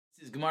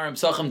Gemara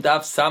Pesachim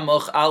Daf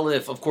Samach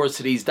Aleph. Of course,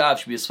 today's daf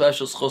should be a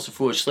special schos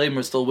for Shleimer.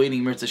 We're still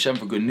waiting, Mirza Hashem,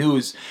 for good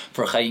news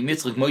for Chaim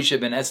Yitzchak Moshe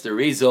ben Esther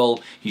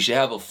Rezel. He should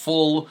have a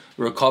full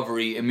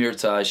recovery in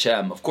Mirza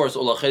Hashem. Of course,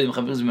 all Achedim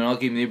Chaim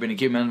Menakim Nir Ben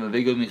Kim Man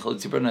Vego Michal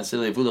Tzipur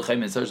Nasile Vula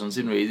Chaim and Sarson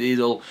Sin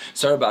Rezel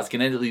Sarbas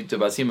Kenedli to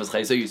Basim as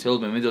Chaisa Yisrael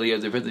Ben Middle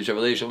Years the Prince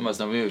Shavalei Shavim Mas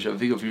Navim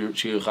Shavigo for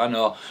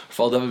Shirchana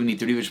Faldav Ben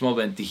Nituri Vishmo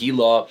Ben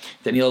Tehila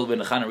Daniel Ben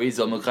Chana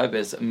Rezel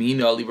Mekhaibes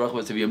Mina Ali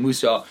Brachva Tavia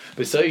Musa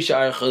Besai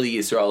Shar Chali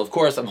Yisrael. Of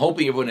course, I'm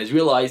hoping everyone has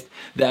realized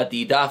that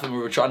the dafim we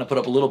were trying to put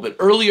up a little bit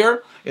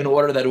earlier in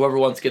order that whoever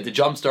wants to get the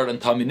jump start on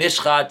Tami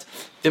Nishchat,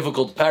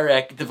 difficult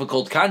perek,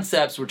 difficult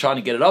concepts, we're trying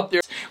to get it up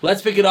there.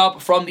 Let's pick it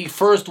up from the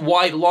first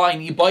wide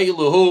line. Ibai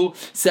Lahu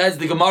says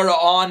the Gemara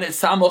on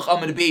Samuch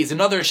Amid Beis.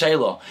 Another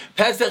Shayla.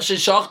 Pesach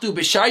sheshachtu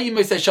b'shayim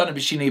esashana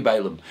b'shinei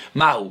bailim.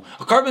 Mahu.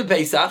 A carbon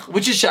Pesach,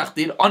 which is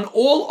shachted on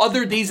all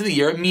other days of the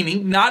year,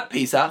 meaning not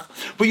Pesach,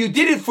 but you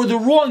did it for the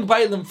wrong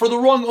bailim, for the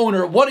wrong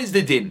owner. What is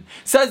the din?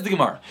 Says the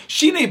Gemara.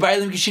 Shinei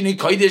bailim kishinei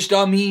kodesh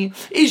dami.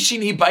 Is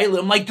shinei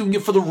bailim like doing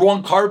it for the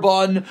wrong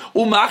carbon?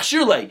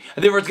 Umachshirle.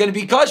 And therefore it's going to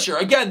be kosher.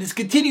 Again, this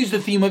continues the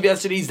theme of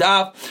yesterday's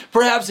daf.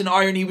 Perhaps in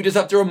irony, we just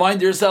have to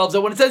remind ourselves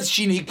that when it says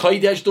Shini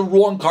Kaidesh, the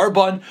wrong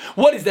carbon,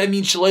 what does that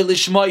mean? Shalai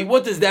Lishmai.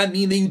 What does that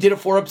mean that you did it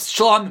for a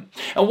Shlam?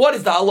 And what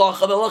is the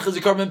halacha? The halacha is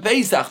a carbon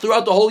Pesach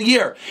throughout the whole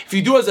year. If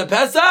you do it as a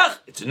Pesach,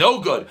 it's no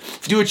good.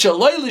 If you do it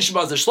Shalai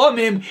Lishma as a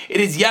Shlamim,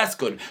 it is yes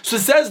good. So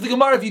it says the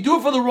Gemara, if you do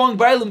it for the wrong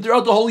Bailim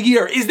throughout the whole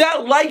year, is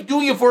that like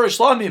doing it for a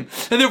Shlamim?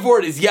 And therefore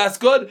it is yes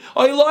good?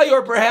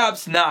 Or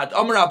perhaps not.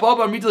 I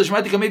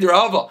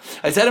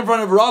said in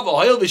front of Rava,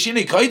 Hayel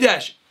V'Shini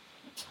Kaidesh.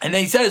 And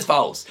then he said as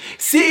follows: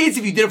 since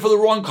if you did it for the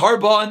wrong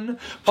carbon,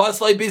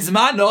 paslai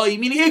bizmanoi,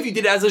 meaning if you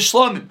did it as a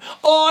shlamim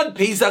on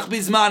Pesach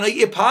bizmanoi,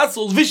 it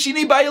passes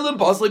v'shini ba'ilim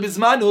paslai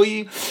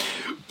bizmanoi.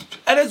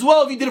 And as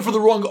well, if you did it for the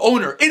wrong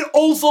owner, it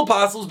also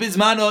passes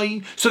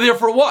bismanoi. So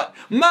therefore, what?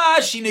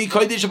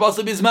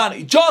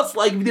 Just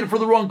like if you did it for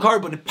the wrong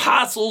carbon, it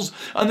passes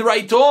on the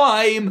right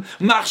time.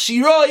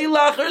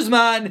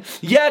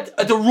 Yet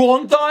at the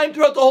wrong time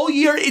throughout the whole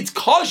year, it's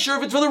kosher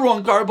if it's for the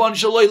wrong carbon.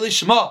 Shaloi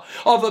lishma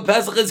of a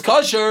Pesach is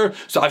kosher.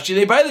 So should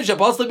be kosher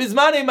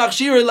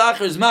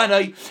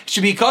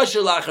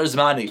lachar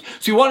zmani.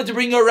 So you wanted to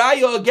bring a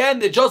raya again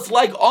that just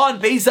like on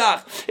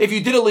Pesach, if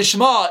you did a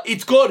lishma,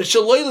 it's good.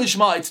 Shaloi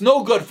lishma, it's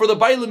no good. For the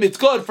Bailim, it's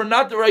good. For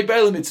not the right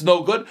Bailim, it's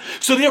no good.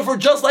 So therefore,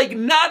 just like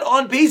not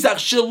on Pesach,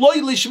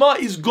 Shaloi Lishma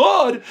is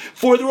good,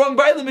 for the wrong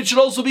Bailim, it should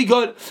also be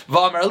good.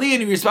 V'amar li,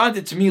 and he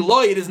responded to me,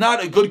 Loi, it is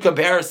not a good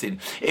comparison.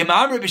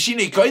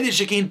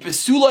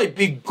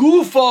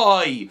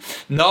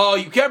 No,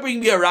 you can't bring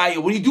me a raya.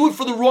 When you do it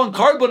for the wrong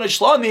carbon, a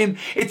shlamim,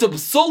 it's a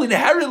psul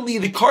inherently.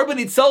 The carbon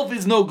itself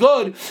is no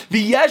good.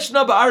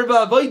 V'yeshna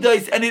ba'arva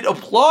avodas, and it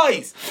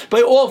applies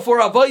by all four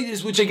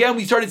avodas, which again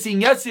we started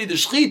seeing yesterday, the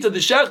shchita, the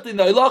shechtin,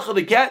 the ilacha,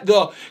 the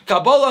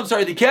Kabbalah,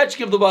 the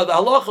catching of the blood, the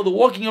halacha, the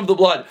walking of the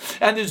blood,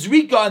 and the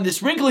zrika, and the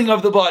sprinkling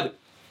of the blood.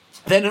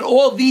 Then in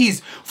all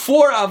these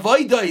four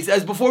avodas,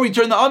 as before we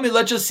turn the Amid,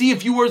 let's just see a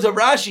few words of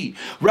Rashi.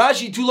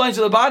 Rashi, 2 lines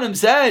at the bottom,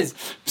 says,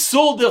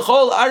 Psul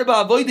dechol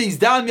arba avodas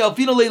dam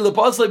yalfino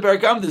le'lepaslei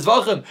berakam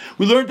desvachim.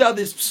 We learned how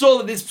this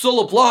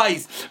psul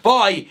applies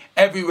by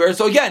everywhere.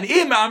 So again,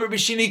 im amr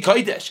b'shini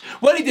kaidesh,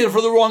 when he did it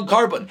for the wrong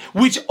carbon,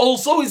 which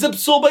also is a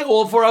psul by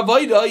all four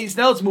avodas.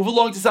 Now let's move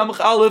along to Samach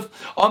Aleph,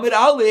 Amid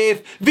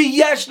Aleph,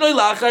 v'yeshnoi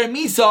lachar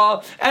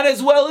misa, and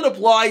as well it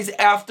applies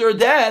after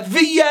death,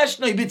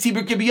 v'yeshnoi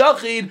b'tzibur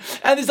kibiyachid.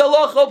 And this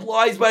halacha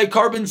applies by a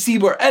carbon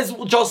sibur, as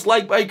just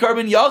like by a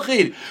carbon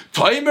yachid.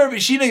 Timer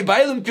v'shinei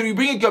bailim. Can we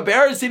bring a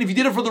comparison if you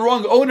did it for the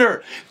wrong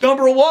owner?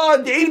 Number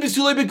one, the ein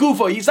b'sulei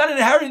begufa. It's not an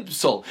inherent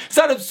psul. It's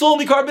not a psul in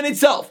the carbon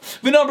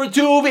itself. The number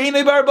two,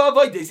 v'einei barba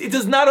avodas. It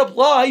does not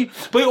apply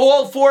by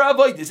all four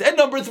avodas. And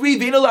number three,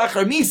 v'einei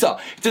lachar misa.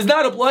 It does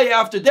not apply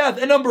after death.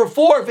 And number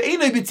four,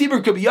 v'einei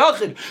b'tzibur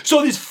k'biyachid.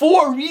 So there's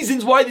 4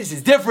 reasons why this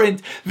is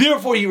different.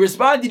 Therefore, he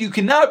responded, you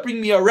cannot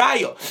bring me a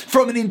raya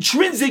from an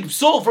intrinsic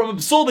psul, from a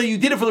psul that you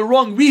did it for the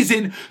wrong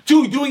reason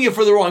to doing it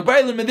for the wrong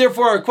bailim, and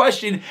therefore our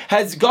question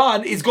is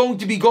going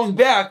to be going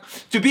back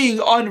to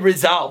being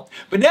unresolved.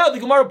 But now the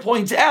Gemara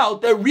points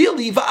out that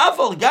really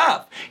va'afal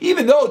gav,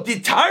 even though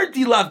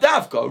ditarti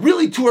lavdavka,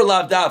 really tur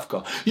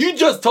lavdavka, you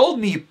just told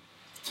me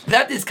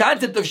that this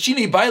concept of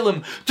Shinei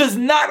Bailim does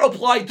not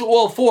apply to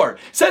all 4.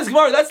 Says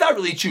Gemara, that's not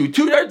really true.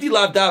 Tu tarti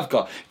lav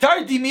davka,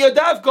 tarti miya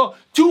davka.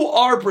 2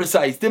 are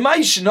precise. The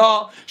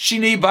Maishna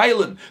Shinei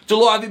Bailim, the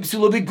law of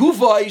Ibsula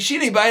Begufa is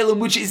Shinei Bailim,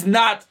 which is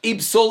not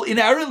Ibsul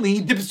inherently.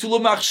 The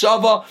Ibsula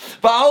Machshava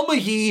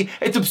Ba'almahi.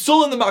 It's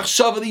Ibsul in the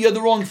Machshava that you had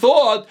the wrong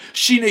thought.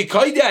 Shinei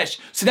Kaidesh.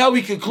 So now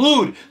we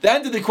conclude the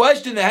end of the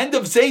question, the end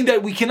of saying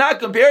that we cannot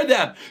compare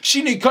them.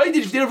 Shinei Kaidesh,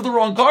 if they have the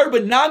wrong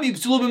carbon, Nami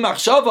Ibsula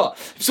B'Machshava.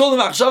 Ibsula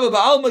Machshava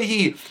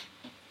Ba'almahi.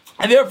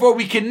 and therefore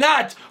we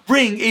cannot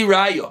bring a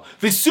raya.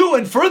 Visu,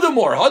 and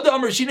furthermore, that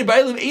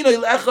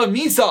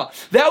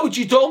which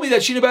you told me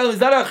that Shina Bailim is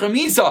not a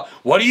Misa.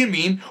 What do you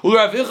mean?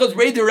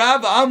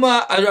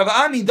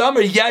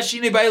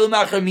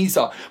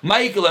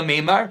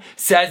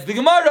 Says the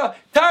Gemara,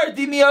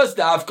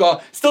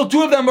 still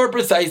two of them are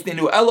precise.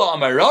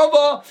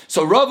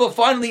 So Rava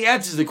finally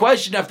answers the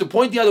question after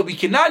pointing out that we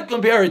cannot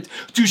compare it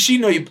to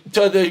Shinoi,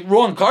 to the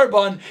wrong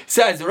carbon.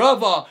 Says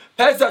Rava,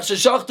 Pesach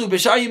sheshachtu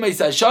b'shayimei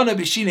sashana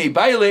b'shinei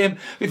bailim.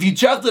 If you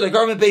shechted a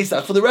carbon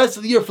Pesach for the rest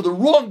of the year for the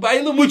wrong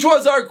bailim, which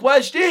was our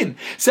question,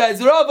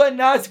 says Rava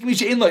Nask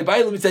Misha Inloi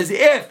Bailim. It says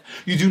if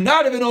you do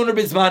not have an owner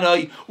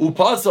bismanai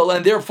upasal,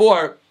 and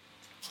therefore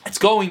it's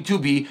going to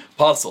be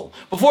puzzle.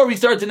 Before we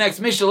start the next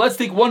Mishnah, let's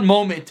take one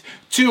moment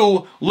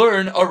to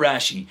learn a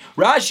Rashi.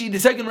 Rashi, the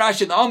second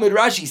Rashi in the Amud,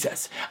 Rashi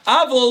says,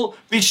 Avol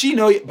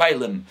b'shinoi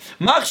bailim,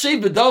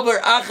 machshev b'davar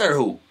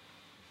acharhu.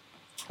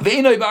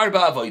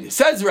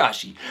 Says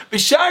Rashi,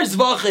 B'shar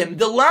Zvachim,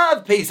 the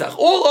Lav Pesach,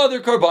 all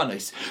other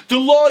karbanos, the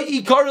law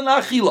Ikar and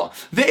Achila,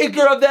 the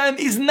Ikar of them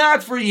is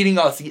not for eating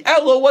asi.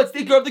 Elo, what's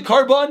the Ikar of the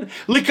karban?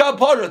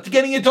 Likapara, to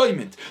getting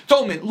atonement.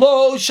 Toment,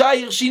 lo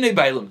Shaykh Shinei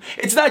Bailim.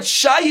 It's not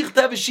Shaykh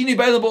to have a Shinei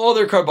Bailim, but all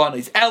their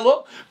karbanos.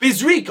 Elo,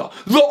 Bizrika.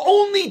 The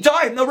only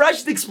time, now Rashi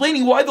is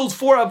explaining why those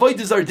four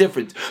avodas are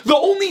different. The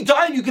only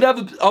time you could have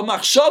a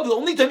machshav, the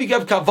only time you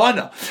could have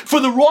kavana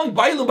for the wrong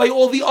Bailim by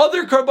all the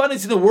other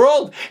karbanos in the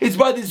world is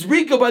by the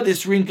Zrika, by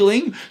this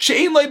wrinkling,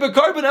 she'ein lei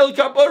b'karban el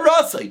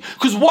kaparasai.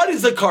 Because what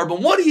is a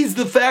carbon? What is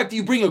the fact that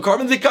you bring a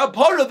carbon? The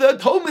kapara, the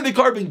atonement the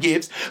carbon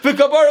gives, the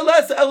kapara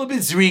less el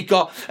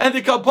b'zrika, and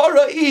the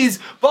kapara is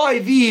by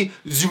the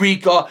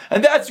zrika,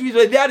 and that's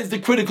that is the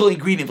critical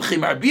ingredient.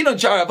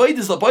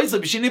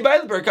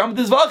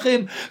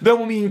 Then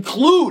when we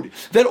include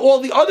that all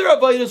the other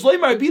avodas,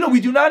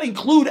 we do not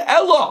include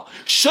ella.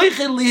 It's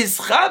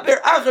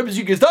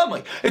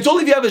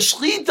only if you have a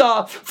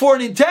shlita for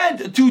an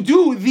intent to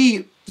do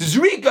the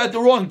Zrika at the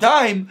wrong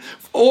time,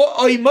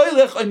 or you did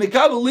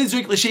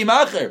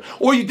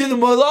the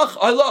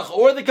malach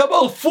or the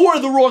kabbalah for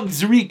the wrong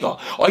zrika.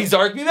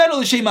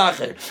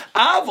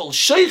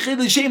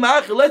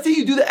 Let's say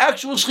you do the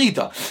actual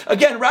shchita.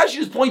 Again, Rashi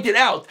has pointed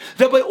out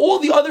that by all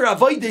the other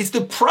avodas, the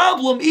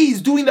problem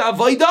is doing the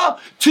avodah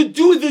to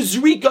do the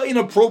zrika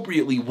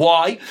inappropriately.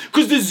 Why?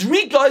 Because the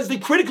zrika is the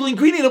critical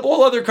ingredient of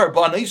all other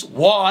karbanos.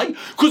 Why?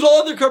 Because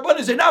all other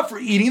karbanos are not for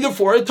eating, they're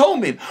for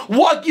atonement.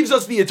 What gives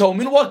us the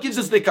atonement? What gives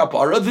us the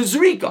kapara? The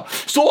zrika.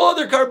 So all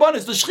other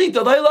karbanos, the shchita,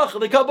 the halacha,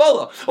 the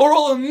kabbalah, are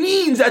all a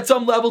means at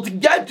some level to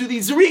get to the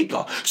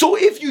zrika. So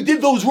if you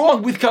did those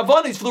wrong with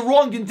kavanis for the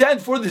wrong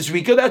intent for the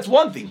zrika, that's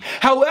one thing.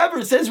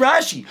 However, says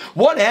Rashi,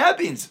 what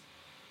happens?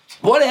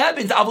 What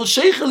happens? Let's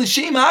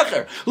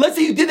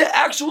say you did the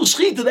actual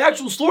shchita, the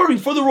actual slaughtering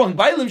for the wrong.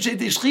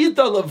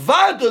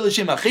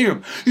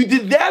 You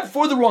did that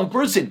for the wrong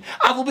person.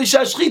 You're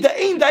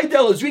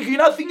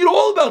not thinking at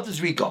all about the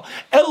zrika.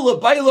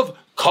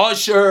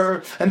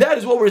 Kosher, and that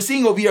is what we're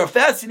seeing over here. A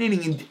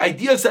fascinating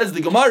idea, says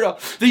the Gemara,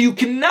 that you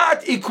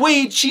cannot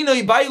equate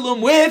Shinoi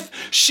Bailim with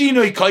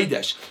Shinoi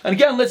Kodesh. And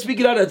again, let's speak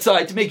it out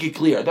outside to make it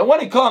clear that when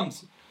it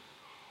comes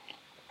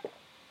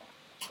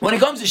to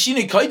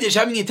Shinoi Kodesh,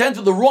 having intent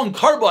of the wrong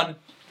carbon,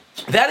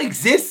 that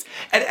exists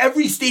at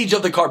every stage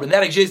of the carbon.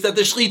 That exists at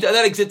the shchita,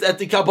 that exists at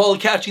the kabbalah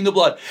catching the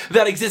blood,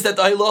 that exists at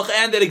the halach,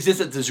 and that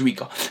exists at the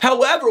zrika.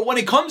 However, when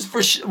it comes to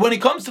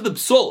the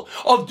psul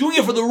of doing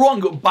it for the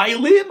wrong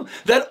bailim,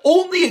 that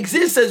only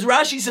exists, as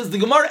Rashi says, the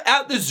Gemara,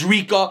 at the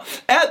zrika,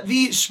 at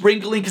the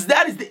sprinkling, because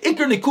that is the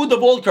ikar nikud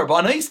of all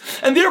karbanos,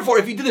 and therefore,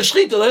 if you did the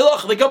shchita, the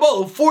halach, the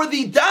kabbalah, for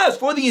the das,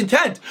 for the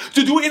intent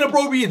to do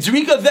inappropriate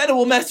zrika, then it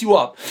will mess you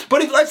up.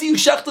 But if, let's say you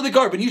shechted the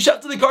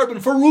carbon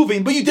for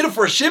Reuven, but you did it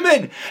for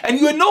Shimon, and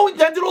you had no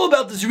intent at all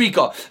about the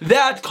zrika,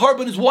 that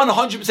carbon is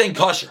 100%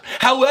 kosher.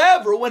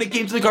 However, when it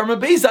came to the carbon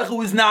Pesach, it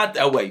was not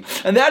that way.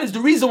 And that is the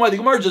reason why the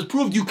Gemara just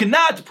proved you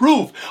cannot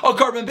prove a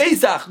carbon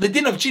Pesach, the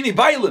din of Shinei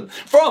Bailim,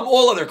 from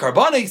all other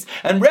carbones,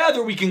 and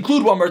rather we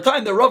conclude one more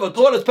time that Rava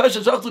taught us,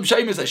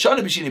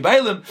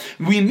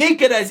 we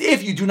make it as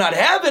if you do not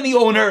have any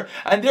owner,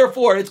 and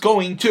therefore it's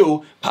going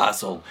to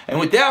passel. And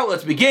with that,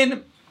 let's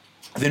begin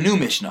the new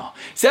Mishnah.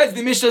 Says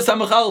the Mishnah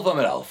Samach Aleph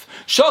Amud Aleph.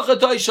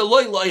 Shachatai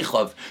shaloi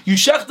loichlav. You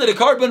shechted a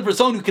carbon for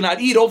someone who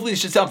cannot eat. Hopefully, it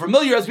should sound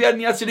familiar, as we had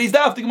in yesterday's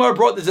daf. The Gemara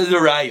brought this as a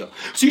raya.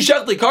 So you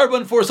shechted a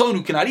carbon for someone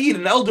who cannot eat,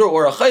 an elder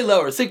or a chayla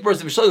or a sick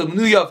person, or someone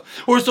who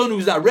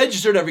is not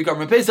registered every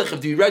carbon Pesach have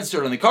to be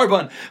registered on the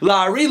carbon.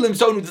 La'arilim,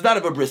 someone who does not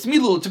have a bris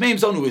milu. Tameim,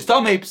 someone who is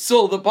tamei.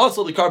 Psul, the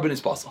pasul, the carbon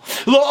is pasul.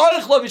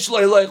 Lo'arichlev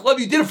shaloi loichlav.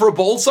 You did it for a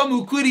bowl. Some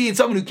who could eat and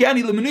some who can't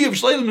eat.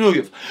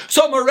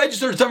 Some are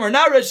registered, some are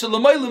not registered.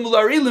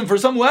 L'arilim, for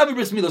some who have a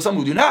bris milah, some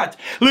who do not.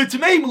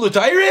 L'tmeim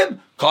l'tayrim,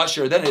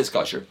 kosher. Then it is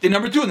kosher. Din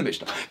number 2 in the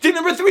Mishnah. Din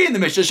number 3 in the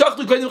Mishnah.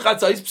 Shachtu kodim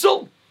chatzais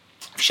psul.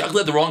 Shechted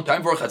at the wrong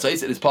time for a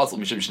chatzais, it is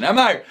possible. Mishum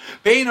Shnamar,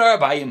 Bein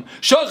Arabayim,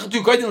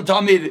 Shachtu Kaidin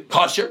Tamid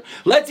Kosher.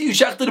 Let's say you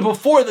shechted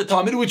before the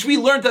Tamid, which we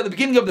learned at the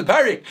beginning of the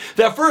parak.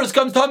 That first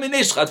comes Tamid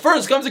Nishchat,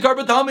 first comes the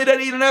Karban Tamid at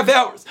 8.5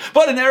 hours.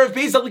 But in Erev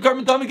Pesach, the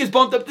Karban Tamid gets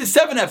bumped up to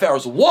 7.5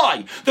 hours.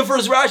 Why? The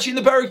first Rashi in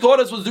the parak taught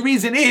us was the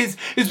reason is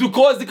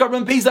because the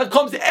Karban Pesach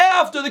comes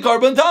after the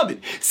Karban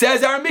Tamid.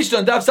 Says our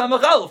Mishnah, Daf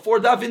Samachal, 4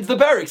 daf into the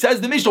parak.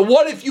 Says the Mishnah,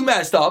 what if you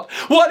messed up?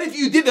 What if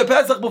you did the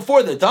Pesach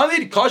before the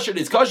Tamid? Kosher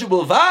is kosher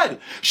bulvad.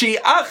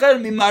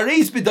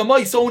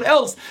 Someone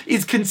else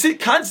is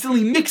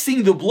constantly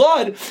mixing the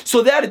blood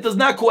so that it does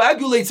not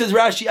coagulate, says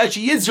Rashi,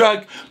 Ashi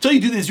Yizrak, until you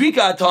do the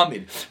Zrika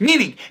Tamid.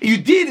 Meaning, you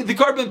did the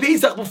Karban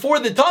Pesach before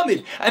the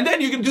Tamid, and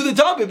then you're going to do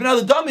the Tamid, but now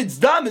the Tamid's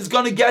dam is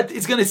going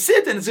to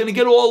sit and it's going to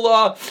get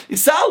all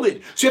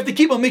solid. So you have to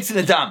keep on mixing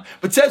the dam.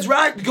 But says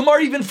the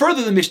Gemara even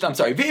further than Mishnah,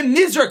 V'im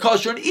Nizra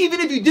Kosher, and even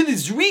if you did the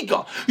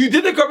Zrika, you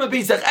did the Karban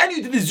Pesach, and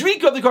you did the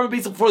Zrika of the Karban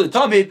Pesach before the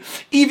Tamid,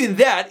 even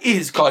that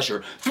is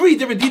kosher. 3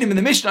 different dinim in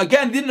the Mishnah.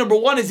 Again, din number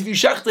 1 is if you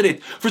shechted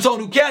it for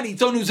someone who can eat,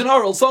 someone who's an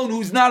oral, someone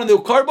who's not on the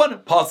carbon,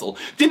 puzzle.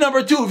 Din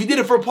number 2, if you did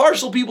it for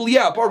partial people,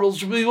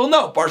 partial people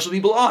no, partial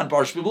people on,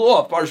 partial people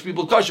off, partial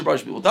people kosher,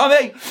 partial people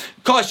tameh,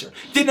 kosher.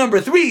 Din number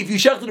 3, if you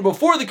shechted it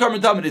before the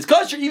carbon tamid, it is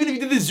kosher. Even if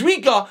you did the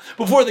zrika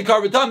before the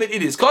carbon tamid,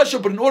 it is kosher.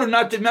 But in order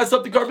not to mess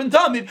up the carbon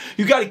tamid,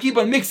 you got to keep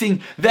on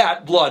mixing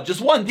that blood.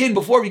 Just one din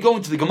before we go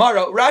into the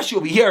Gemara. Rashi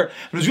over here,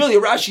 it was really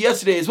a Rashi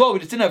yesterday as well. We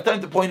just didn't have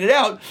time to point it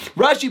out.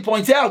 Rashi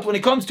points out when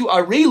it comes to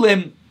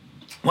arelim,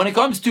 when it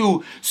comes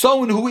to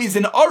someone who is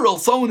an aral,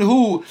 someone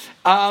who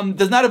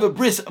does not have a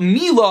bris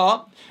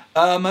milah,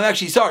 I'm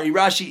actually sorry,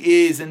 Rashi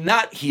is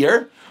not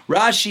here.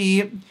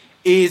 Rashi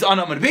is on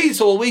Amud Beis,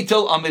 so we'll wait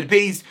till Amud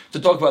Beis to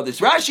talk about this.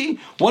 Rashi,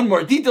 one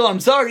more detail, I'm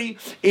sorry,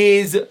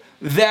 is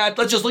that,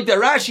 let's just look at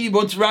Rashi.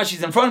 Once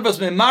Rashi's in front of us,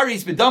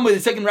 Maris B'dama,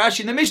 the second Rashi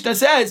in the Mishnah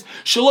says,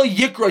 Shalo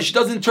Yikra, she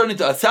doesn't turn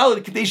into a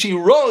salad. Kadeshi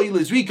Roi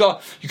Lizrika,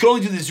 you can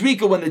only do the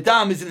Zrika when the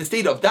dam is in the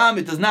state of dam,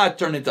 it does not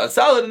turn into a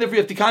salad, and therefore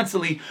you have to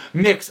constantly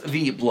mix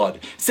the blood.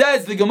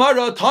 Says the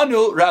Gemara,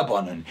 Tanu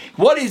Rabbanan.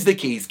 What is the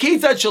case?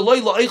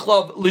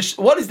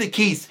 What is the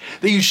case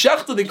that you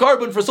shechta the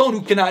carbon for someone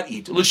who cannot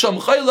eat? L'sham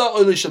chayla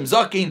or l'sham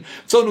zakin,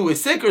 someone who is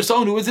sick or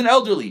someone who is an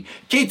elderly.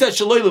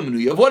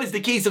 What is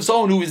the case of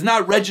someone who is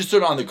not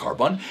registered on the carbon?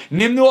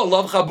 Nimnu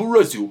alav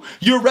chaburazu.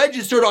 You're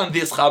registered on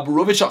this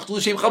chabura, v'shachtu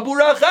l'shem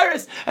chabura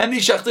acharis, and they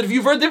shachted if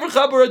you for a different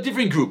chabura, a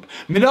different group.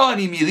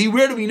 Minani mili.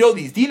 Where do we know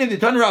these? Dina the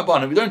Tanur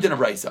Rabbanan. We learned in a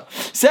Raisa.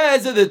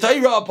 Says the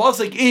Torah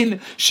pasuk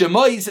in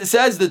Shemais.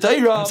 Says the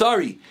Torah. I'm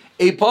sorry.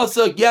 A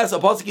pasuk, yes, a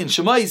pasuk in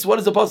Shemais. What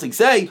does the pasuk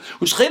say?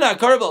 Ushchena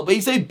karavel, but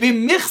you say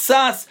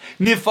b'michsas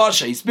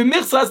nefashis.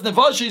 B'michsas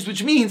nefashis,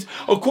 which means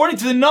according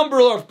to the number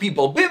of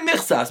people.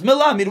 B'michsas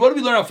melamid. What do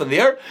we learn off of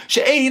there?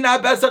 She'ein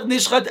pesach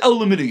nishchat el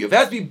lemenuyev. It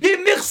has to be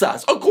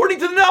b'michsas according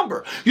to the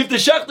number. You have to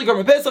shech the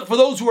carbon pesach for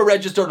those who are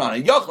registered on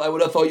it. Yachla, I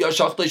would have thought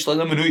yashach leishla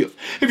lemenuyev.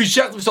 If you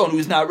shech for someone who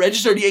is not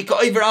registered,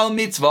 yekaiver al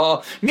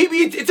mitzvah. Maybe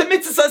it's a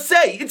mitzvah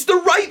say. It's the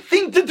right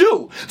thing to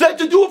do. That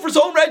to do it for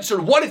someone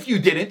registered. What if you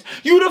didn't?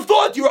 You would have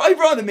thought you were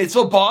on the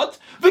mitzvah, but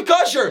the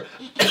kosher,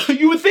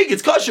 you would think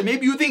it's kosher.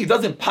 Maybe you think it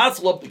doesn't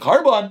passel up the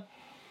carbon.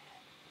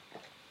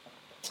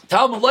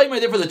 Talmud Leimer,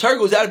 therefore the Torah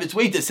goes out of its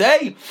way to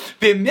say,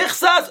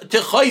 "B'michsas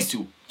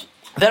techaisu,"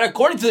 that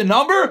according to the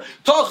number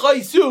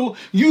techaisu,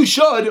 you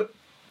should.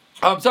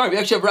 I'm sorry, we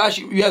actually have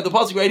Rashi, we have the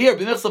pasuk right here.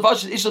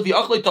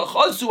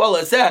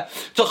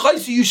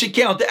 You should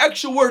count. The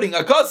extra wording,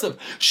 akasav,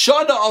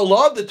 shana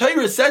alav, the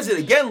Torah says it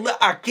again,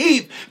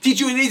 le'akiv, teach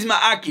you it is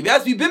ma'akiv. It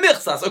has to be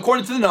b'michsas,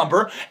 according to the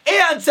number,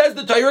 and says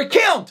the Torah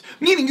count.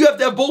 Meaning you have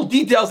to have both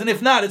details, and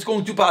if not, it's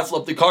going to pass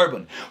up the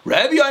carbon.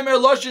 Rabbi Aimer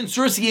Lashon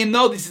Sursiyim,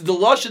 no, this is the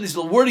Lashon, this is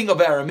the wording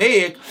of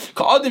Aramaic.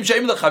 Ka'adim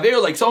she'im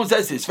le'chaver, like someone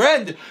says to his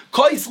friend,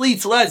 kais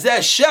litz lezeh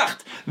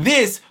shecht,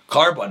 this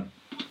carbon.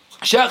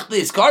 Shech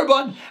this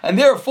carbon, and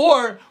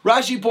therefore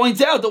Rashi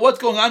points out that what's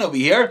going on over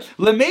here.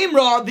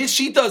 Lemeimra, this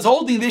shita is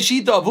holding this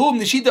shita of whom?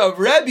 The shita of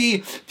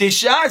Rebbe.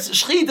 Tishas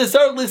shchita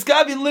sar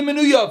liskavin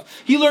limenuyav.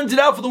 He learns it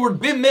out for the word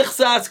bim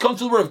michsas comes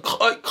to the word of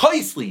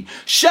kaisli.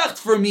 Shecht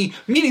for me,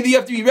 meaning that you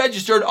have to be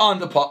registered on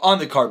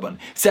the carbon.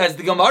 Says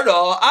the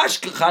Gemara,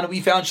 Ashkechana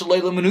we found shalei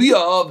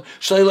limenuyav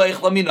shalei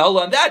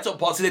echlaminala, and that's a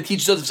passage that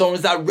teaches us if someone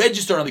is not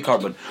registered on the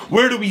carbon.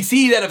 Where do we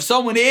see that if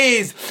someone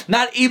is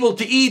not able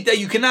to eat, that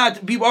you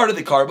cannot be part of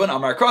the carbon?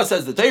 Amar Kra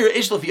says the Torah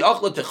ish lefi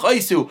achla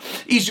techaisu,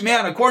 each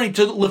man according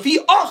to lefi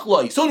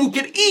achlai, someone who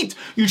can eat,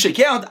 you should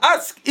count.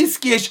 Ask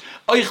iskish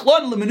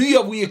eichlan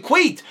lemenuyav, we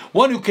equate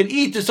one who can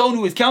eat to someone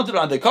who is counted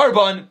on the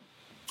carbon.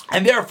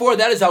 And therefore,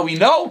 that is how we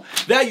know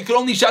that you can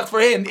only shach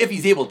for him if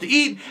he's able to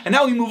eat. And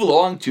now we move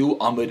along to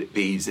Amud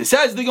Beis. It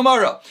says the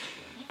Gemara,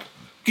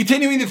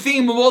 continuing the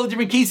theme of all the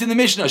different cases in the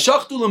Mishnah,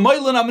 Shachtu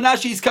l'maylan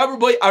amanashi is covered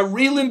by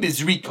arilim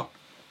bizrika.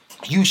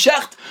 You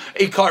shecht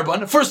a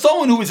carbon for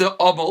someone who is a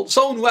amal,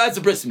 someone who has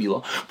a bris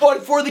milah,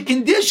 but for the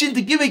condition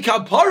to give a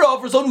kapara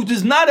for someone who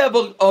does not have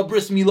a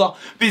bris milah,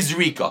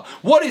 bizrika.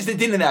 What is the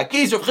din in that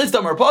case? Rav Chisda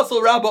Amar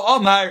Pasal Rabba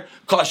Amar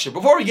Kasher.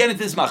 Before we get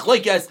into this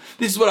machlekes,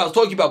 this is what I was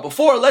talking about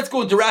before. Let's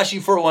go into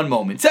Rashi for one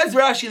moment. It says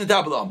Rashi in the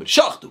top of the Amud,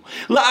 Shachtu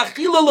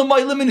la'achila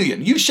l'mayla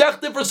menuyan. You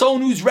shecht it for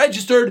someone who's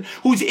registered,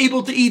 who's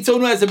able to eat,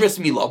 someone who has a bris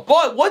milah.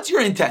 But what's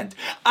your intent?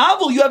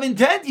 Avol, you have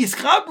intent.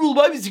 Yischabru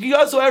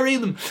l'bayvizkigaso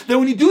areilim. That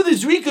when you do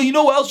this rika, you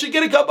know who else should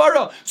get a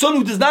kapara?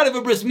 Someone who does not have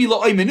a bris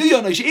milah, oy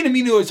menuyan, oy she'ena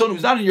menuyan, someone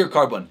who's not in your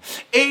carbon.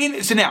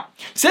 So now,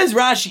 says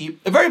Rashi,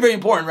 a very, very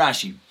important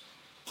Rashi.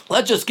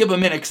 Let's just skip a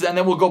minute, and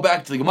then we'll go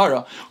back to the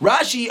Gemara.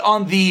 Rashi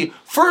on the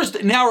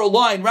first narrow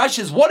line,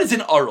 Rashi says, what is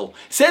an arul?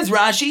 Says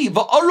Rashi,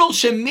 va'arul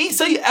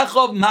shemesay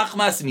echav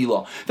machmas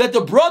milah, that the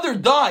brother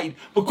died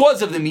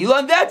because of the milah,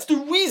 and that's the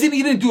reason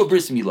he didn't do a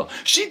bris milah.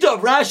 Shita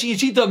of Rashi and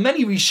Shita of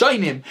many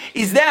Rishonim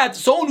is that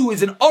someone who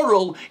is an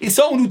arul is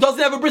someone who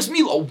doesn't have a bris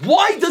milah.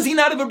 Why does he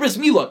not have a bris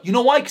milah? You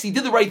know why? Because he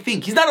did the right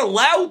thing. He's not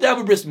allowed to have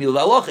a bris milah. The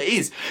halacha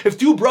is, if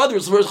two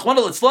brothers,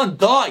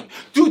 die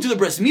due to the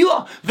bris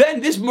milah,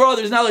 then this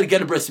brother is not allowed to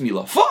get a bris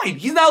milah. Fine,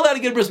 he's not allowed to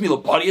get a bris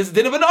milah, but he has a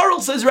din of an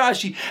arul, says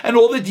Rashi, and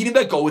all the dinim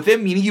that go with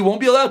him, meaning he won't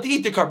be allowed to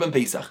eat the carbon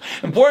pesach.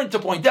 Important to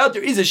point out,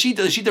 there is a shita,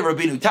 the shita of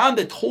Rabbeinu Tam,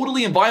 that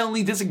totally and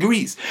violently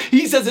disagrees.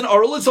 He says an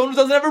arul is someone who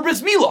doesn't have a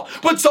bris milah,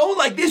 but someone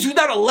like this who's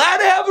not allowed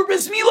to have a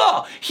bris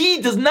milah, he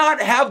does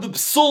not have the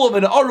psul of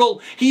an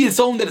arul. He is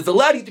someone that is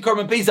allowed to eat the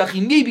carbon pesach.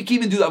 He maybe can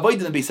even do the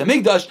avodah in the Beis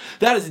Hamikdash.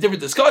 That is a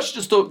different discussion.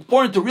 Just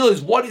important to realize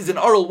what is an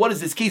arul, what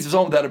is this case of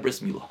someone without a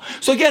bris milah.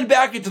 So again,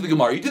 back into the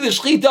Gemara. You do the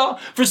shchita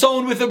for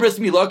someone with a bris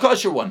milah, a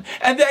kosher one,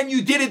 and then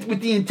you did it with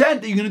the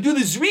intent that you're going to do the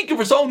zrika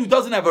for someone who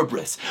doesn't have a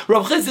bris.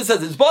 Rav Chisda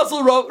says it's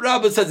possible,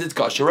 Rabba says it's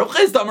kosher. Rav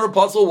Chisda Amar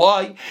Pasal,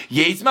 why?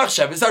 Yes,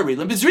 machshavas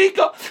arelim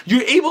bizrika.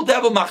 You're able to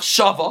have a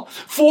machshava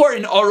for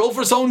an arul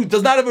for someone who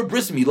does not have a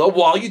bris milah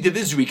while you did the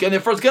zrika, and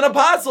therefore it's going to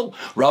passel.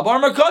 Rabbi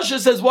Amar Kasher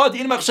says what?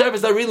 In machshavas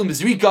arelim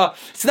bizrika.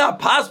 It's not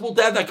possible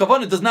to have that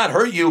kavanah. It does not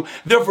hurt you,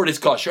 therefore it is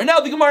kosher. And now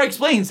the Gemara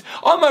explains.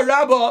 Amar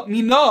Rabba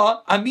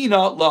mina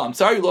amina la. I'm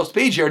sorry, you lost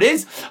page. Here it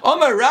is.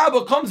 Amar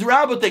Rabba, comes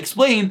Rabba to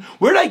explain,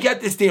 where did I get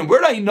this thing?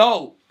 Where did I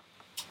know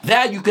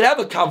that you could have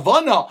a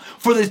kavana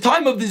for the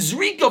time of the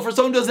zrika for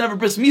someone who doesn't have a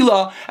bris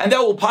milah, and that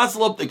will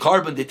passel up the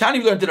carbon? The Tani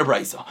we learned in the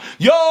Brisa.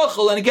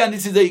 Yochel, and again,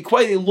 this is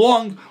quite a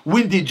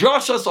long-winded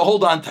drasha, so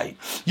hold on tight.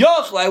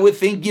 Yochel, I would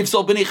think, gives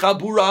b'nei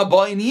chabura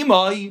ba'in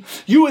imai.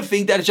 You would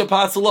think that it should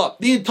passel up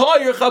the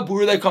entire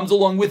chabura that comes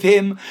along with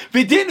him.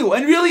 V'dinu,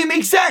 and really it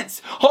makes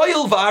sense.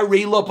 Hoyel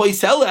va'areila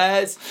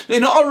paiseles.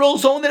 An arul,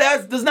 someone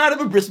that does not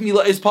have a bris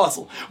milah is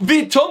passel.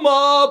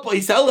 V'toma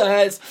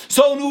paiseles.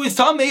 Someone who is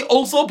tamei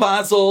also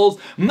passels.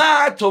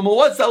 Ma toma,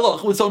 what's that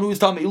loch with someone who is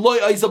tamei? Loy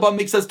aisaba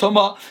makes us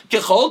toma.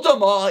 Kechol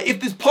toma. If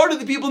there's part of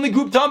the people in the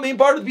group tamei and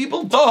part of the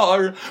people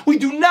tahar, we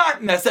do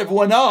not mess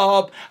everyone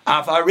up.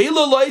 Af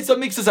arela loisa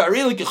makes us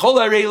arela kechol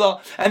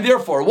arela. And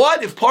therefore,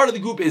 what if part of the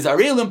group is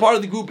arela and part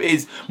of the group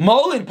is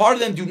mol, and part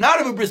of them do not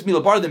have a bris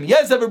milah, part of them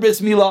yes have a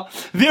bris milah?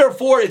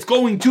 Therefore, it's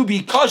going to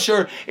be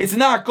kosher. It's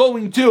not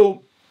going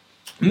to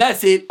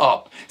mess it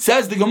up.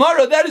 Says the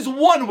Gemara, that is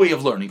one way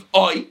of learning.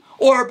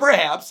 Or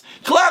perhaps,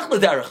 klach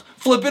l'derech,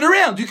 flip it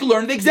around. You can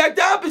learn the exact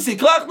opposite.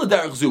 Klach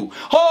l'derech zu.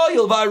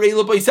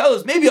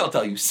 Maybe I'll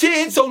tell you.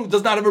 Since someone who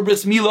does not have a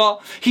bris milah,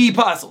 he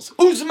passels.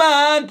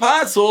 Uzman,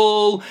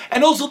 passel.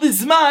 And also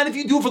this zman, if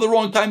you do it for the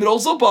wrong time, it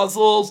also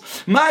passels.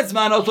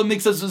 Mazman also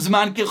makes us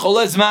zman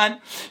kechol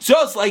zman.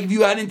 Just like if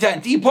you had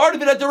intent. Eat part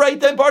of it at the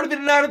right time, part of it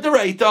not at the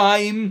right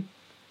time.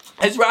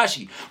 As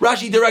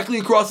Rashi directly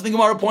across the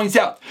Gemara points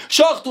out,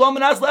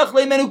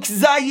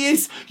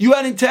 you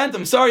had intent.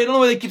 I'm sorry, I don't know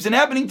why that keeps on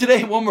happening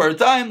today. One more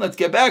time, let's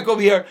get back over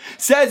here.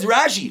 Says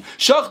Rashi,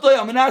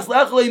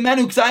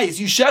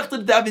 you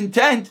shechted to have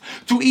intent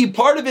to eat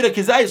part of it. A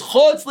kazayis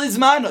chotz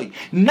lizmanoi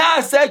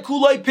nasa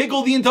kuloi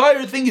pickle. The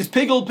entire thing is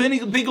pickle.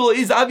 Pickle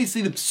is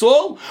obviously the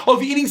psol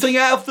of eating something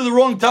after the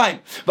wrong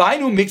time.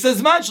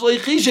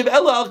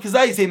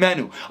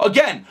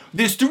 Again,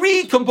 there's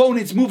three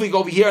components moving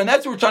over here, and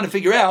that's what we're trying to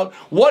figure out.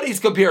 What is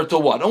compared to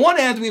what? On one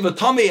hand, we have a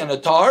tamei and a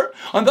tar.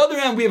 On the other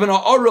hand, we have an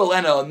arul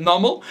and a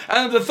namel.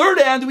 And on the third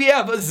hand, we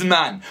have a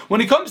zman.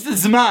 When it comes to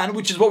zman,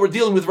 which is what we're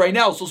dealing with right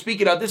now, so speak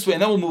it out this way,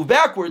 and then we'll move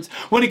backwards.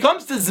 When it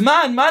comes to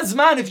zman, ma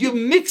zman, if you have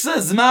mixa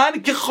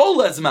zman,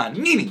 kechol zman,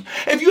 meaning,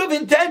 if you have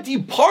intent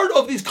to part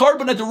of this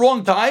carbon at the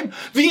wrong time,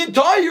 the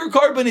entire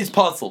carbon is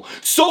puzzle.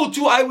 So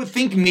too, I would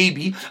think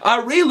maybe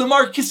arelim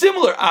are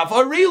similar. Af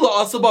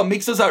arela asaba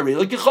mixas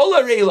arela kechol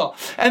arela,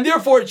 and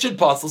therefore it should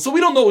puzzle. So we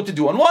don't know what to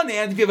do. On one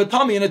hand, if you have a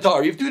tummy and a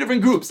tar, you have two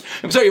different groups.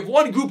 You have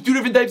one group, two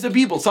different types of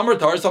people. Some are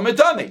tar, some are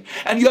tummy.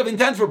 And you have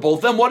intent for both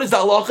of them. What is the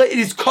halacha? It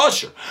is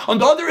kosher. On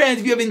the other hand,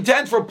 if you have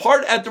intent for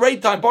part at the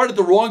right time, part at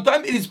the wrong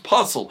time, it is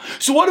puzzle.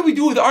 So what do we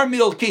do with our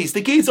middle case?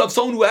 The case of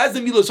someone who has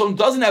a milah, someone who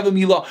doesn't have a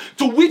milah,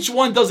 to which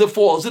one does it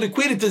fall? Is it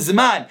equated to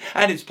Zman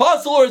and it's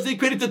puzzle, or is it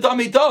equated to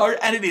Tamei Tar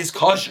and it is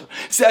kosher?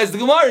 Says the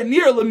Gemara,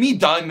 near Lami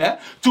Daime,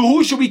 to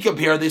who should we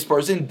compare this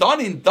person? Done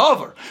in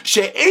Davar.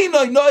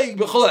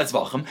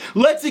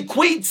 Let's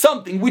equate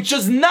something which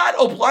does not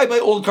apply by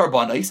all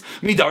karbanos,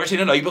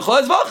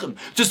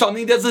 to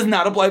something that does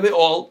not apply by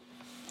all.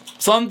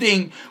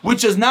 Something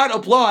which does not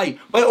apply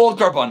by all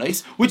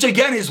karbanos, which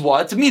again is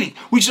what? Meaning,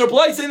 we should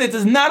apply something that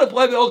does not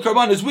apply by all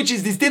karbanos, which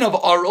is this din of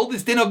aral,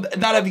 this din of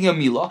not having a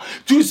milah,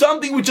 to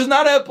something which does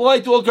not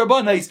apply to all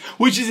karbanos,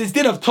 which is this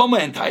din of toma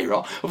and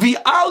taira.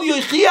 V'al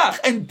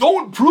yochiach, and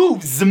don't prove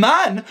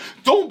zman,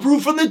 don't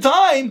prove from the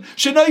time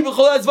shenai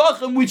b'chol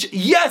azvachim, which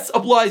yes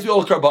applies to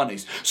all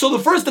karbanos. So the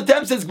first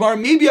attempt, says Gemara,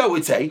 maybe I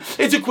would say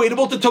it's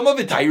equatable to toma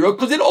and taira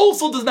because it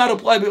also does not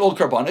apply by all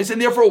karbanos,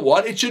 and therefore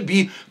what? It should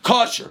be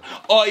kosher.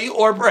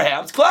 Or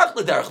perhaps klach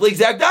l'derech, the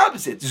exact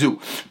opposite. Zu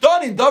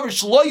done in davar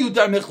shlo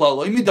yutar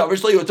mechlali, mi davar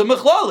shlo yutar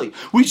mechlali.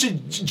 We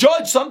should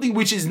judge something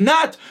which does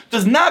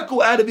not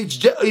go out of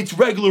its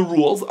regular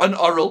rules, an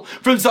aral,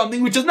 from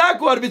something which does not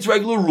go out of its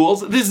regular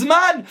rules, this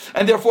man,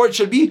 and therefore it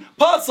should be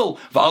pasul.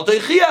 Val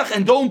teichiach,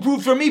 and don't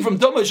prove for me from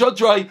toma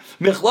shatrai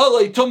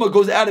mechlali. Toma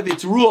goes out of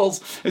its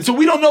rules, and so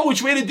we don't know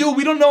which way to do.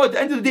 We don't know at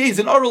the end of the day is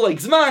an aral like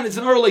zman, is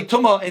an aral like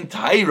toma and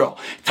taira.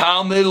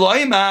 Talmud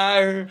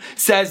loymar,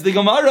 says the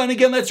Gemara, and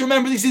again let's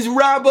remember this is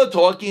Rabbah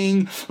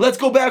talking. Let's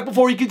go back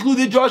before we conclude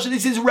the drasha.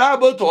 This is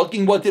Rabbah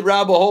talking. What did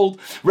Rabbah hold?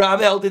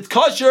 Rabbah held it's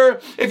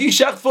kosher if you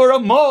shech for a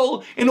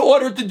mol in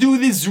order to do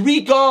this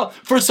zrika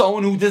for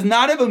someone who does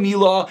not have a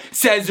milah.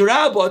 Says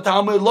Rabbah,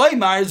 Talmud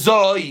loymar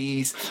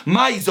zois.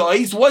 My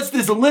zois. What's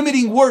this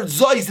limiting word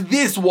zois?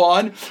 This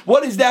one.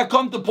 What does that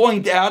come to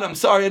point out? I'm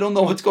sorry, I don't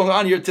know what's going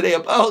on here today.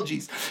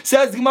 Apologies.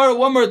 Says Gemara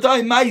one more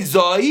time. My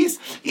zois.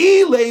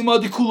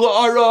 Ilema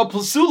dekula ara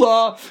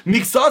psula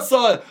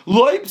miksasa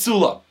loy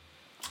psula.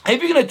 If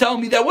you're going to tell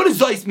me that, what does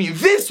Zeis mean?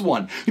 This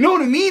one. You know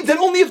what it means? That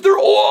only if they're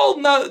all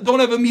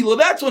don't have a milah,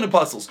 that's when it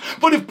puzzles.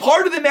 But if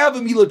part of them have a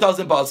milah, it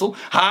doesn't puzzle.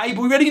 But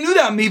we already knew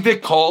that.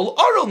 Mivikol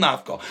aral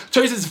nafka.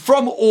 So he says,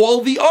 from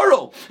all the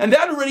aral. And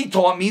that already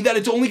taught me that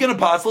it's only going to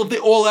puzzle if they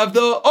all have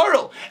the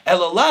aral.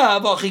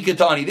 Elalav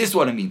achikatani. This is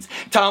what it means.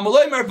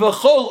 Tamalay mer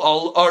v'chol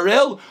al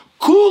arel.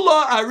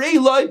 Kula arei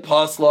loy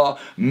pasla.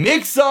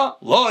 Mixa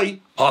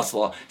loy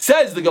pasla.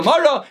 Says the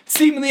Gemara,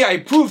 seemingly I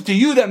prove to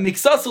you that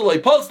miksasa loy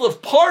pasla,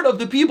 if part of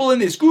the people in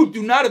this group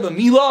do not have a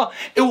milah,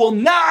 it will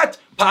not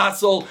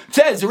pasal.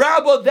 Says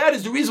Rabbah, that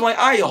is the reason why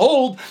I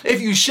hold if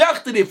you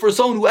shechted it for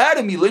someone who had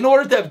a milah, in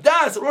order to have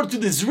das, in order to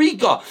the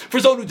zrika, for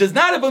someone who does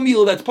not have a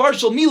milah, that's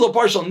partial milah,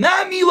 partial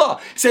not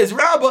milah, says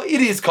Rabbah, it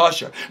is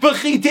kosher. But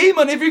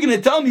chiteman, if you're going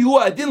to tell me who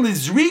adin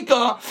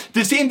lizrika,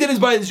 the same din is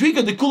by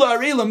zrika, the kula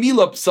arela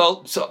milah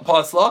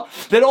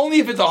pasla, that only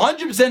if it's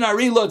 100%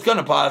 arela it's going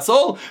to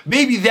pasal,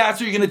 maybe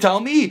that's what you're going to tell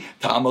me.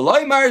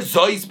 Tamalaymar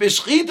zois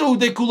beshchitu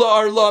de kula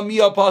arla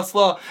miah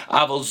pasla,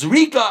 aval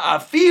zrika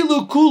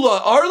afilu kula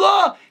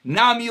arla,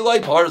 Nami Lai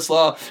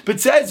Parsla,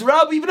 but says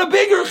Rab, even a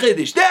bigger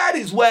chiddush. That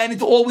is when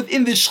it's all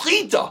within the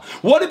shchita.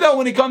 What about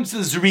when it comes to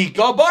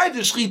zrika? By the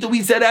shchita,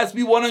 we said it has to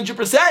be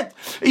 100%.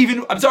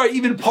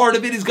 Even part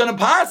of it is going to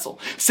passel.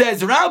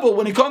 Says Rabba,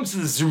 when it comes to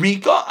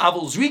zrika,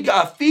 avol zrika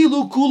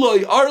afilu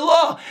kuloi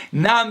arla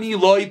nami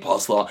loi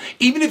pasla.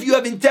 Even if you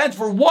have intent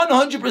for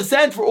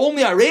 100% for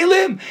only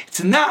arelim,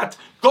 it's not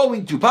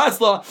going to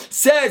pasla.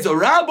 Says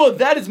Rabba,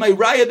 that is my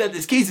raya that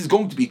this case is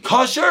going to be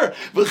kosher.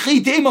 Where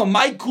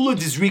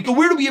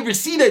do we ever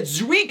see that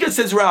zrika,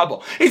 says Rabba,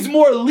 is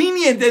more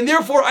lenient, and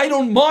therefore I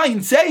don't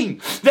mind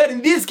saying that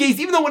in this case,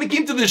 even though when it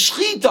came to the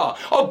shchita,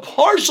 a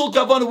partial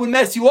kavanah would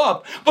mess you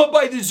up, but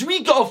by the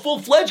zrika, a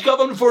full-fledged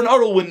kavanah for an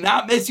aral would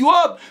not mess you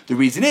up. The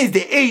reason is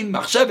the ein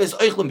machsheves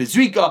oichlem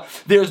bezrika.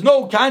 There's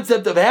no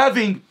concept of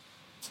having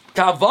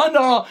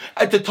kavana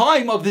at the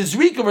time of the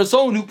zrika for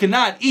someone who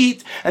cannot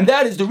eat, and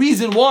that is the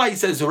reason why,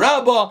 says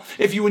Rabbah,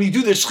 when you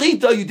do the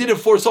shchita, you did it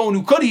for someone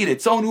who could eat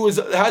it, someone who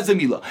has a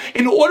milah.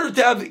 In order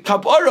to have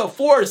kapara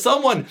for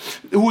someone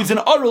who is an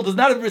aral, does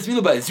not have a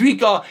milah by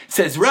zrika,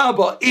 says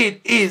Rabbah, it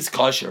is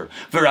kosher.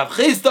 V'Rav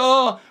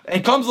Chisda,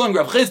 and comes along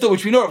Rav Chisda,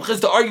 which we know Rav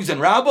Chisda argues in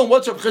Rabbah, and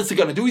what's Rav Chisda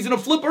going to do? He's going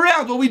to flip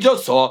around what we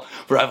just saw.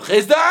 For Rav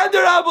Chisda and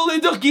Rabbah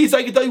l'dachkis,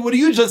 I can tell you what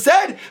you just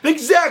said, the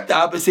exact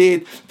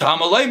opposite.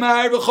 Tamalay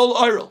ma'ar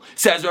v'chol aral.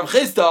 Says Rav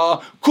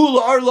Chisda,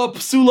 kula arla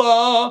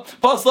psula,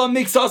 pasla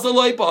miksasa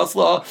loy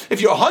pasla.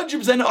 If you're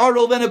 100%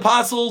 aral, then it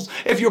pasels.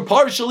 If you're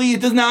partially,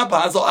 it does not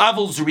pasel.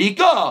 Avol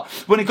zrika.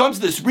 When it comes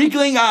to the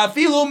sprinkling,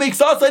 afilu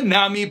miksasa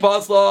nami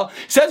pasla.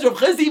 Says Rav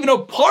Chisda, even a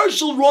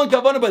partial wrong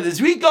kavanah by the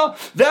zrika,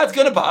 that's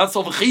going to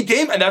pasel.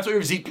 V'chitem, and that's what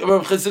Rav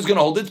Chisda is going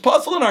to hold. It's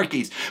pasel in our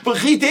case. But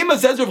chitema,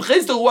 says Rav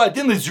Chisda, who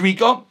adin the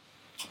zrika,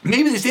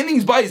 Maybe the same thing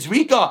is by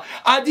Zrika,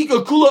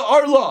 Adika Kula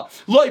Arla,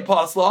 Loi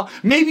Pasla.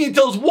 Maybe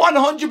until it's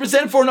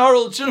 100% for an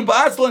Arla, it shouldn't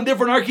Pasla, and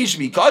therefore an Arki should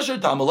be Kasher,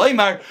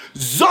 Tamalaymar,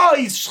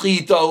 Zai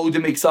Shchita,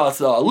 Ude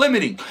Mixasa,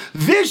 limiting.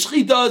 This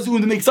Shchita is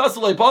Ude Mixasa,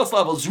 Loi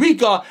Pasla,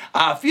 Zrika,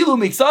 Afilu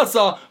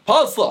Mixasa,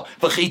 Pasla.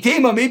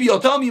 V'chitema, maybe you'll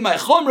tell me my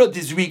Chomra,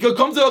 this Zrika,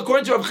 comes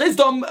according to Rav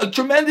Chisda, a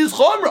tremendous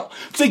Chomra.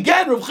 So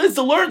again, Rav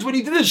Chisda learns when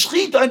he did the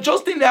Shchita, and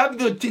just didn't have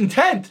the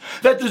intent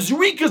that the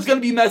Zrika is going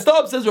to be messed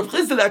up, says Rav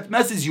Chisda, that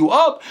messes you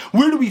up.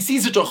 Where do we see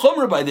such a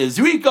chumrah by the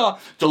Zrika?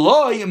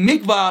 Deloi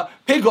mikva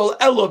pigol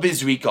elo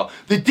bizrika.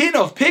 The din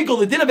of pigol,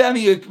 the din of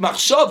having a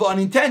machshava, an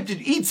intent to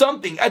eat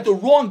something at the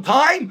wrong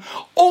time,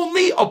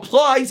 only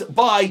applies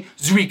by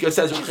Zrika,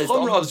 says the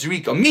chumrah of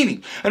Zrika.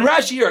 Meaning, and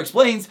Rashi here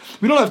explains,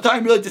 we don't have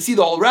time really to see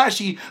the whole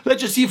Rashi,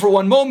 let's just see for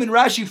one moment.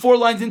 Rashi, 4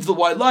 lines into the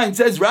wide line,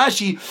 says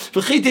Rashi,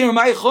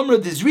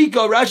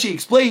 Rashi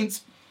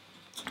explains,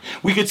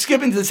 we could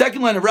skip into the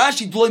second line of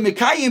Rashi.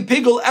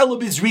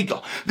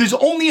 There's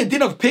only a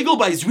din of pigel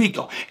by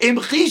Zrika.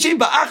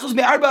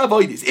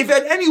 If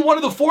at any one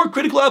of the 4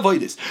 critical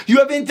avoiders, you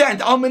have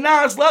intent,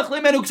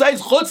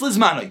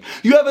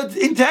 you have an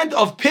intent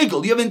of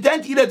pigel, you have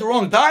intent to eat at the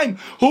wrong time,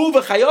 but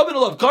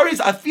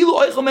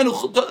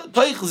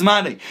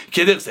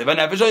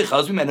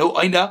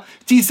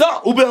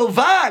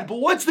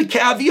what's the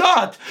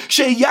caveat?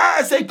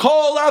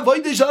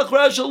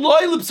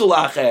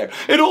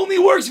 It only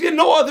works if you have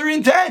no other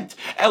intent.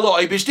 Aval,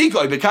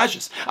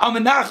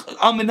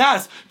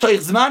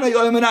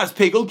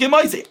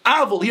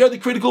 here are the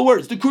critical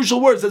words, the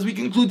crucial words as we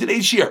conclude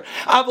today's shir.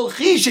 Let's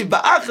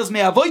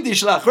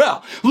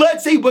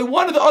say by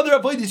one of the other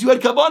avoiders you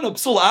had kavanah,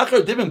 psul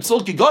acher, different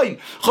psul kigoyim,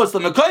 chos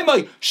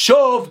l'mekaymai,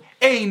 shov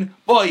ein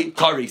by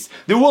karis.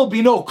 There will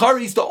be no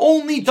karis. The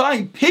only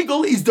time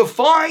pigel is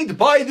defined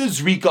by the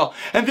Zrika.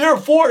 And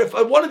therefore, if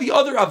one of the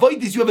other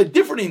avoiders you have a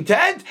different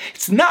intent,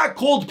 it's not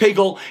called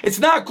pigel. It's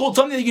not called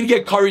something that you're going to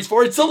get karis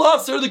for. It's still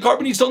us, or the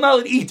carbon you still not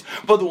allowed to eat.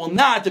 But there will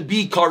not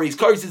be karis.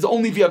 Karis is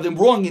only if you have the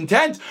wrong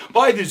intent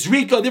by the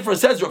Zrika. Therefore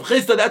says Rav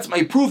Chisda, that's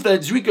my proof that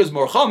Zrika is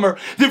more chamer.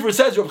 Therefore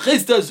says Rav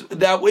Chisda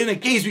that in a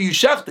case where you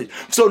shechted,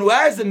 someone who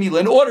has a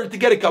milah, in order to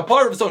get a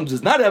kapar of someone who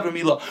does not have a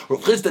milah,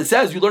 Rav Chisda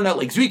says you learn that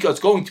like Zrika,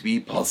 it's going to be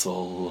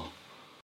puzzle.